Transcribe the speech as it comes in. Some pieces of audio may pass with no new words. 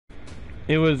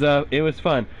It was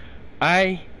fun.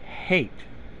 I hate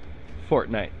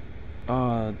Fortnite.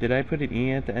 Did I put an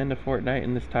E at the end of Fortnite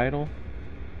in this title?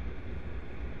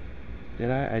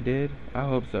 Did I? I did? I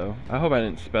hope so. I hope I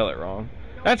didn't spell it wrong.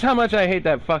 That's how much I hate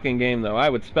that fucking game, though. I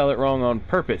would spell it wrong on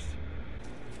purpose.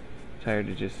 Tired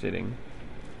of just sitting.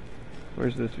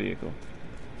 Where's this vehicle?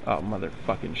 Oh,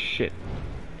 motherfucking shit.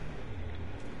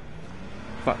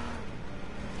 Fuck.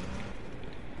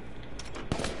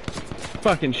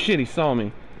 Fucking shit, he saw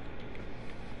me.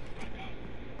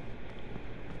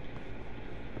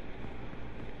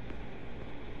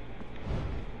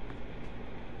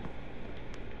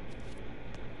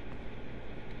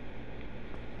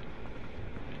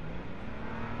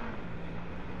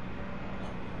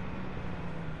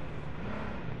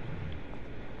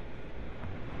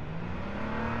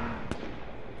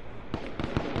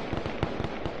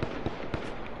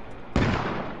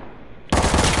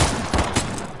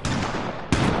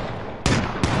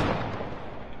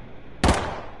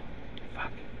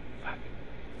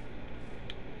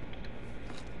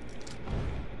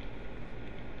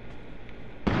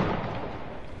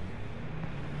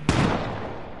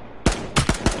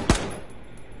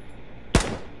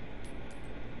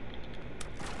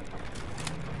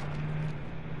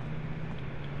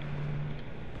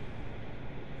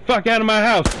 Fuck out of my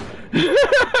house!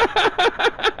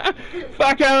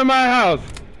 Fuck out of my house!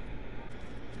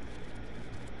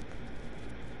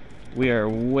 We are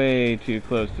way too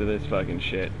close to this fucking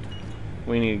shit.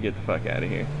 We need to get the fuck out of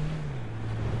here.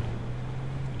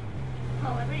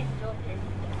 Oh, everybody's still pissed.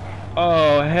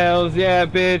 Oh, hells yeah,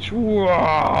 bitch! Woo!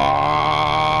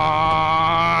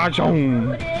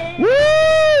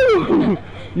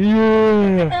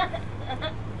 Yeah!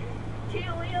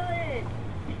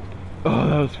 Oh,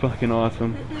 that was fucking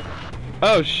awesome.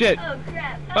 Oh shit! Oh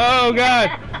crap! Oh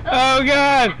god! Oh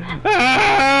god!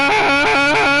 Ah!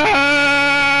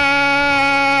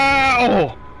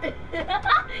 Oh!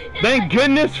 Thank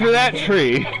goodness for that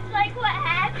tree. It's like what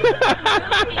happened.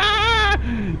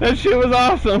 That shit was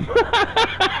awesome.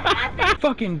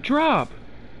 Fucking drop.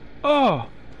 Oh.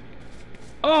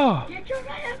 Oh. Get your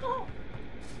vehicle.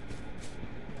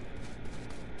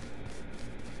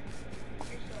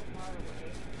 You're so far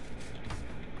away.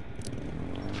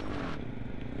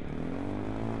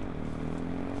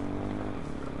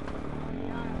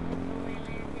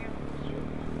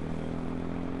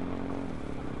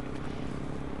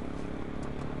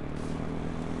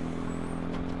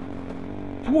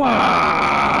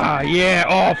 Wow! Yeah!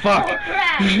 Oh fuck! Oh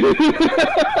crap!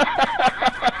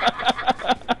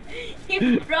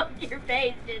 You broke your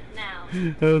face just now.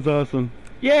 That was awesome.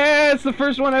 Yeah! It's the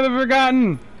first one I've ever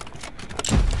gotten!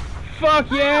 Fuck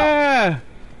yeah!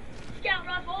 Scout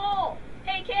rifle!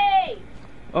 AK!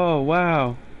 Oh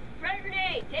wow. Front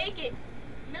grenade! Take it!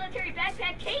 Military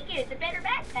backpack! Take it! It's a better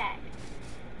backpack!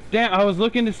 Damn, I was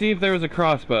looking to see if there was a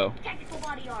crossbow. Tactical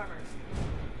body armor.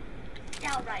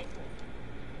 Scout rifle.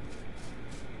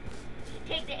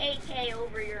 Take the AK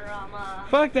over your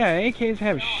Fuck that, AKs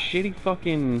have shitty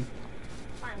fucking...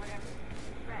 Fine, whatever.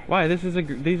 Right. Why?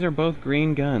 These are both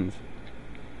green guns.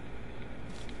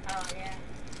 Oh yeah.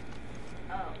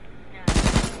 Oh no.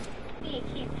 You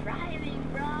keep driving,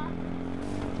 bro.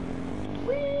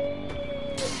 Whee!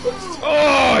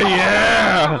 Oh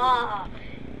yeah!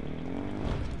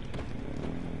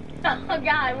 Oh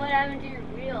god, what happened to your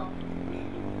wheel?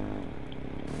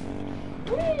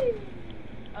 Whee!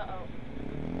 Uh-oh.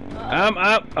 I'm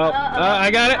up. Oh, I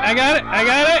got it. I got it. I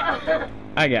got it.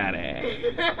 I got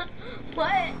it.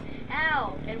 What?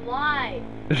 How? And why?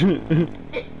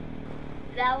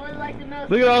 That was like the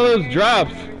most... Look at all those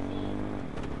drops. I've ever seen.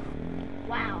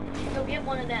 Wow. Go get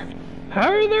one of them. How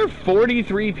are there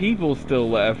 43 people still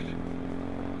left? We're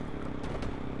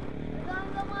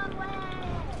going the wrong way.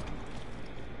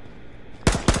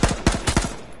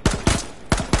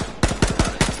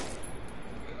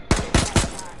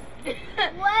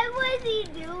 What was he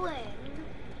doing?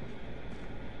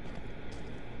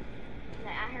 I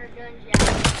heard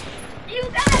gunshots. You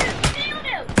got him! Shoot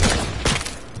him!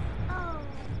 Oh.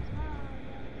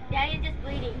 Yeah, he's just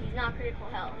bleeding. He's not critical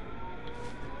health.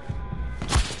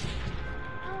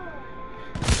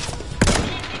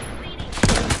 He's bleeding.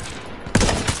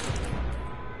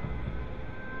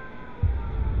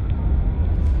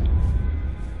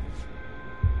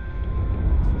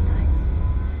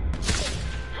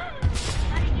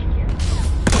 How did you get here?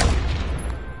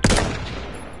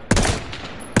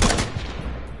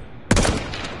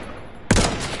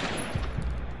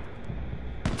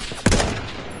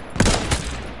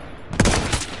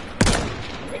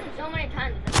 So many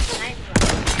times with a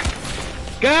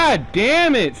sniper. God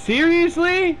damn it!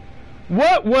 Seriously?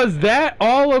 What was that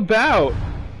all about?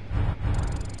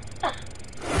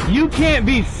 You can't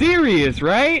be serious,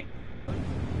 right?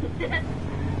 See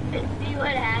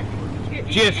what happens.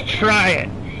 Just try it.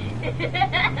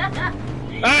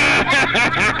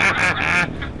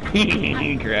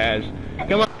 He crashed.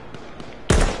 Come on.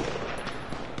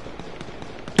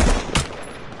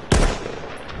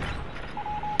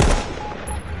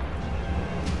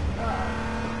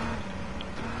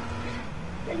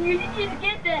 You should just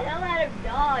get the hell out of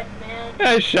Dodge, man.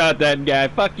 I shot that guy.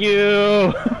 Fuck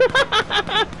you.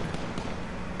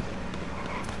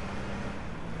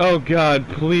 Oh God,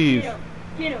 please. Get him.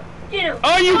 Get him. Get him.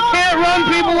 Oh, you can't run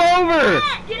people over.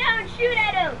 Get out and shoot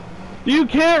at him. You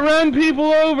can't run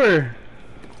people over.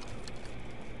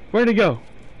 Where'd he go?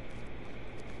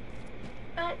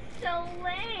 That's so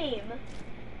lame.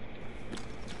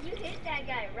 You hit that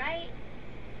guy right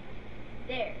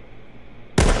there.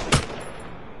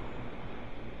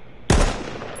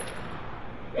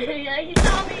 He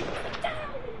saw me.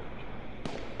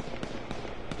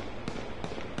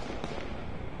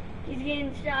 He's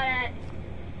getting shot at.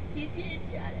 He's getting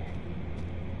shot at.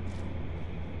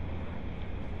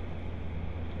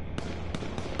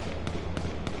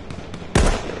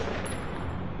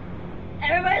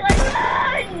 Everybody like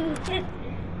run!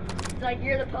 It's like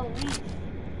you're the police.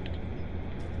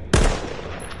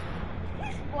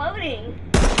 He's floating.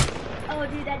 Oh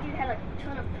dude, that dude had a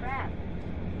ton of crap.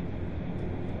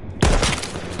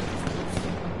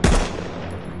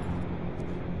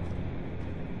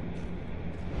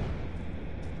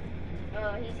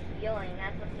 Oh, he's healing.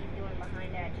 That's what he's doing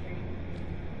behind that tree.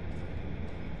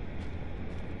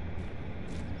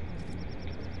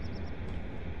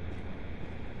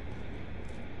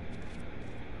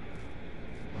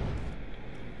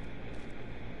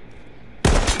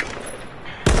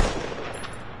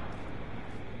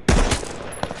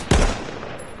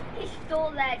 He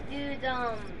stole that dude's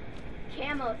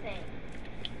camo thing.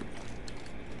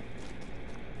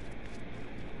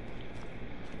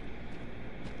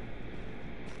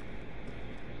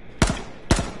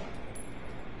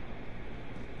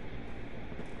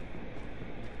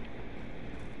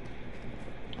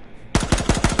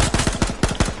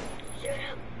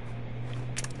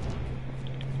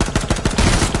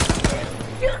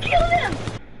 You killed him!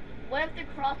 What if the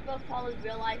crossbow follows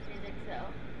real life physics though?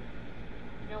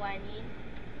 You know what I mean?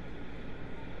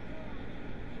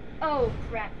 Oh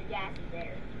crap, the gas is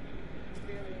there. You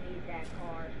really need that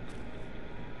car.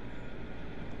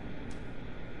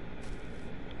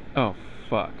 Oh,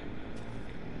 fuck.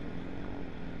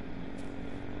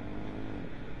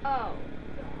 Oh.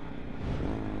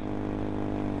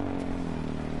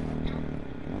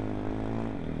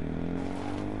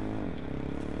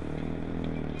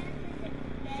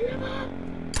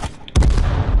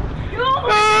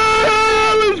 Ah,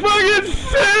 that was fucking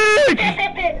sick!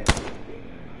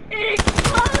 It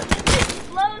explodes! It's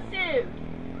explosive!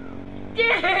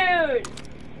 Dude!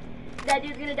 That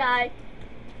dude's gonna die.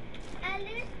 At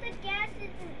least the gas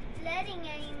isn't flooding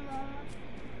anymore.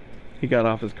 He got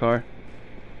off his car.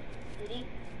 Did he?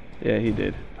 Yeah, he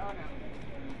did. Oh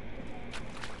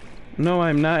No,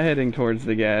 I'm not heading towards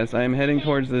the gas. I'm heading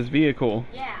towards this vehicle.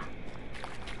 no. Yeah.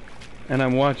 And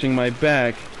I'm watching my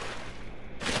back.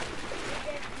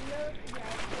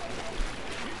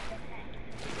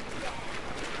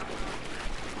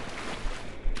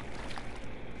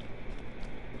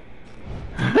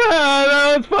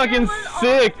 That was fucking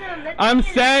sick. Awesome. That I'm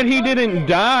dude sad he exploded. didn't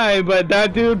die, but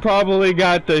that dude probably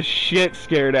got the shit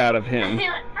scared out of him.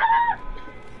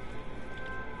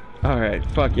 Alright,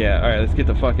 fuck yeah. Alright, let's get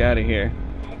the fuck out of here.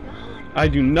 I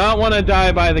do not want to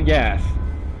die by the gas.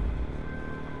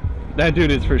 That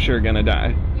dude is for sure gonna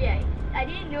die. Yeah, I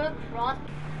didn't know it crossed.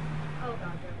 Oh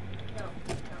god, no. No,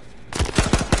 no.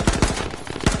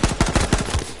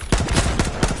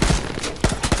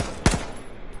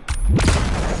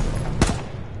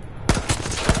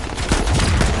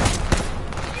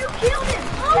 You killed him!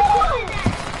 Oh!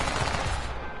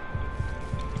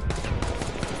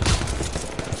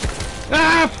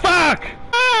 Ah, fuck!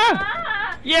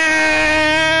 Ah!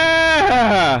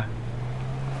 Yeah!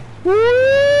 Woo!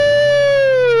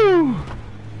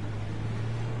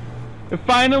 It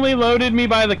finally loaded me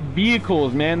by the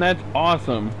vehicles, man. That's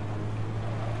awesome.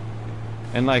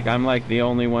 And like, I'm like the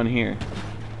only one here.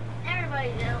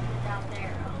 Everybody else is out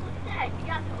there. Oh, look at that. You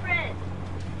got the red.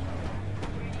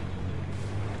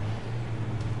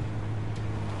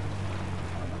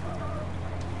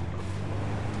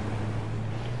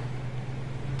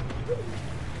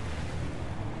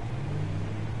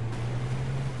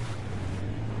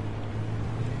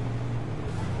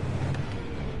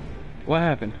 What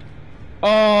happened?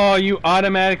 Oh, you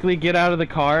automatically get out of the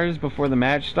cars before the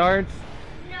match starts?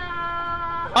 No.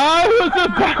 I was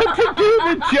about to do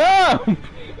the jump!